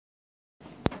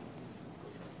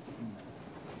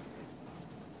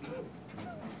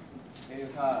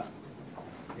high.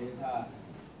 Head high.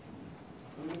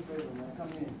 Do me a favor, man.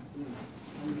 Come in.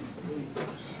 Please.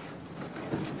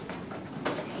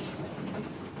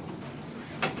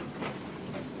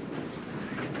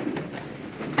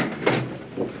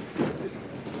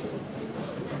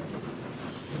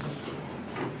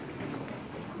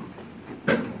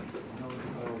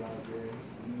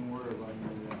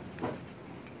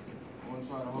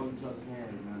 Try to hold each other's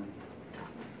hands, man.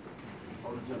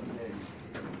 Hold each other's hands.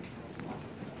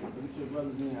 Look at your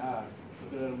brothers in your eyes.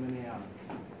 Look at them in the eye.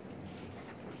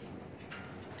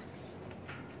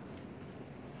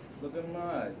 Look at them in the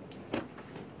eyes.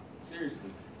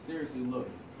 Seriously, look.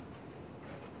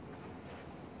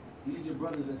 These are your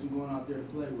brothers that you're going out there to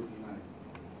play with tonight.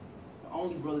 The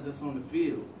only brothers that's on the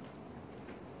field.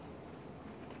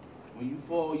 When you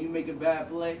fall, you make a bad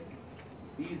play,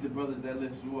 these are the brothers that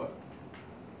lift you up.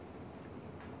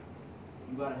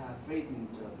 You gotta have faith in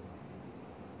each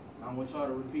other. I want y'all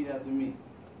to repeat after me.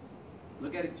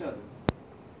 Look at each other.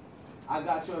 I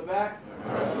got your back.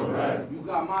 I got your back. You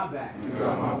got my back. You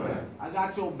got my back. I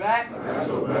got your back. I got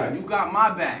your back. You got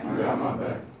my back. You got my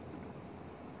back.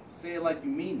 Say it like you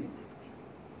mean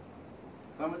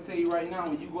it. So I'm gonna tell you right now,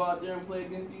 when you go out there and play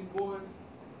against these boys,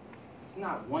 it's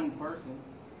not one person.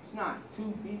 It's not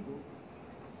two people.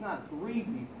 It's not three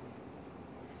people.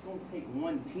 It's gonna take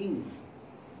one team.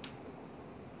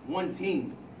 One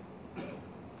team.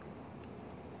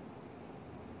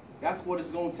 That's what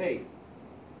it's gonna take.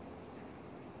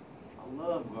 I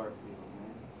love Garfield,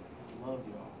 man. I love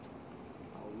y'all.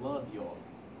 I love y'all.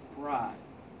 Pride.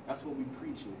 That's what we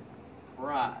preach here.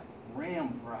 Pride.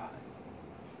 Ram pride.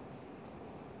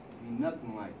 Ain't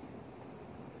nothing like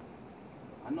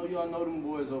it. I know y'all know them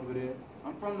boys over there.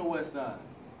 I'm from the west side.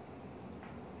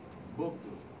 Booked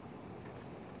them.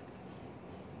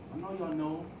 I know y'all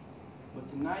know them. But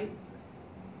tonight,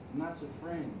 I'm not your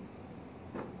friends.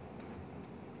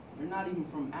 They're not even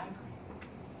from Akron.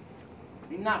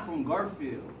 They're not from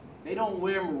Garfield. They don't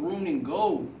wear maroon and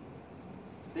gold.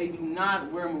 They do not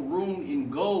wear maroon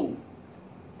and gold.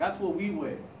 That's what we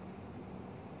wear.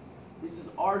 This is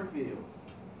our field.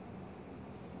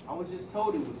 I was just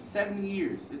told it was 7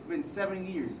 years. It's been 7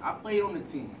 years. I played on the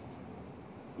team.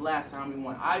 Last time we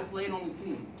won, I played on the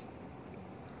team.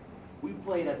 We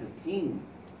played as a team.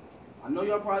 I know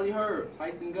y'all probably heard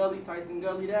Tyson Gulley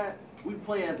that. We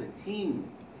play as a team.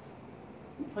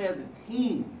 We play as a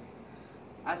team.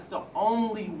 That's the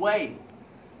only way.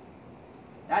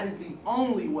 That is the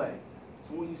only way.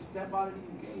 So when you step out of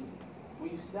these gates,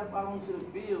 when you step out onto the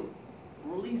field,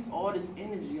 release all this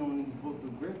energy on these Booker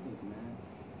Griffins, man.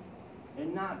 They're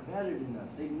not better than us.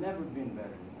 They've never been better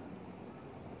than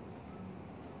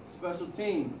us. Special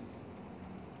teams.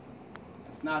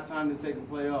 It's not time to take a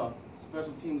play off.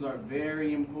 Special teams are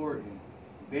very important.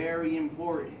 Very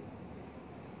important.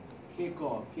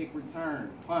 Kickoff, kick return,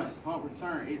 punt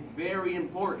return. It's very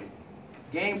important.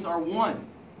 Games are won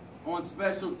on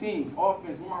special teams.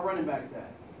 Offense, where my running backs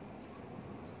at?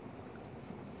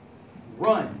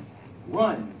 Run,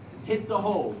 run, hit the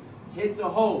hole, hit the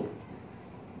hole,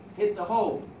 hit the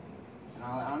hole. And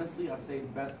honestly, I saved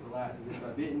the best for last. If I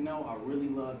didn't know, I really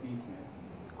love defense.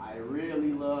 I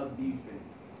really love defense.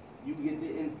 You get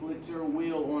to inflict your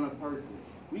will on a person.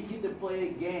 We get to play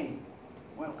a game.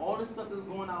 When all the stuff that's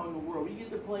going on in the world, we get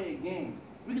to play a game.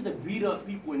 We get to beat up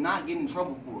people and not get in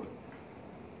trouble for it.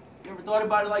 You ever thought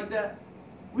about it like that?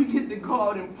 We get to go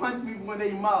out and punch people in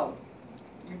their mouth.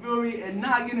 You feel me? And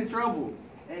not get in trouble.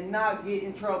 And not get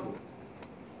in trouble.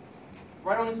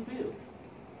 Right on this field.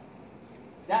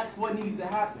 That's what needs to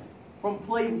happen. From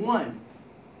play one.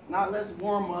 Not let's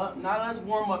warm up. Not let's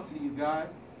warm up to these guys.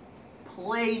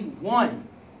 Play one.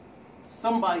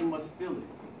 Somebody must feel it.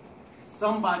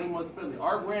 Somebody must feel it.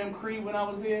 Our Graham Creed when I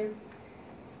was here,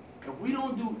 if we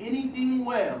don't do anything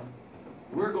well,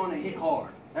 we're going to hit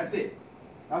hard. That's it.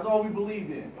 That's all we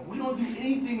believed in. If we don't do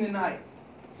anything tonight,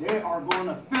 they are going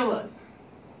to feel us.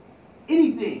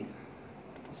 Anything.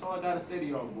 That's all I got to say to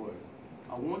y'all boys.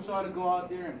 I want y'all to go out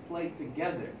there and play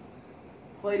together.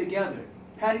 Play together.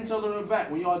 Pat each other on the back.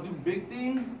 When y'all do big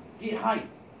things, get hyped.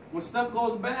 When stuff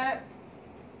goes bad,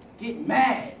 get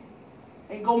mad.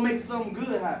 And go make something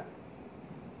good happen.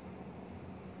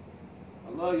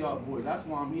 I love y'all boys. That's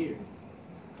why I'm here.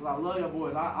 Because I love y'all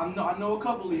boys. I know a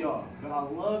couple of y'all. But I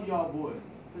love y'all boys.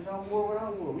 Because y'all wore what I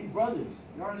wore. We brothers.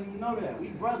 Y'all don't even know that. We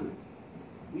brothers.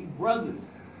 We brothers.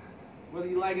 Whether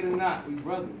you like it or not, we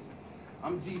brothers.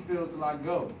 I'm G-Field till I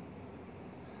go.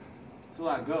 Till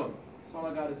I go. That's all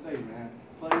I got to say, man.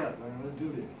 Play up, man. Let's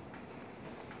do this.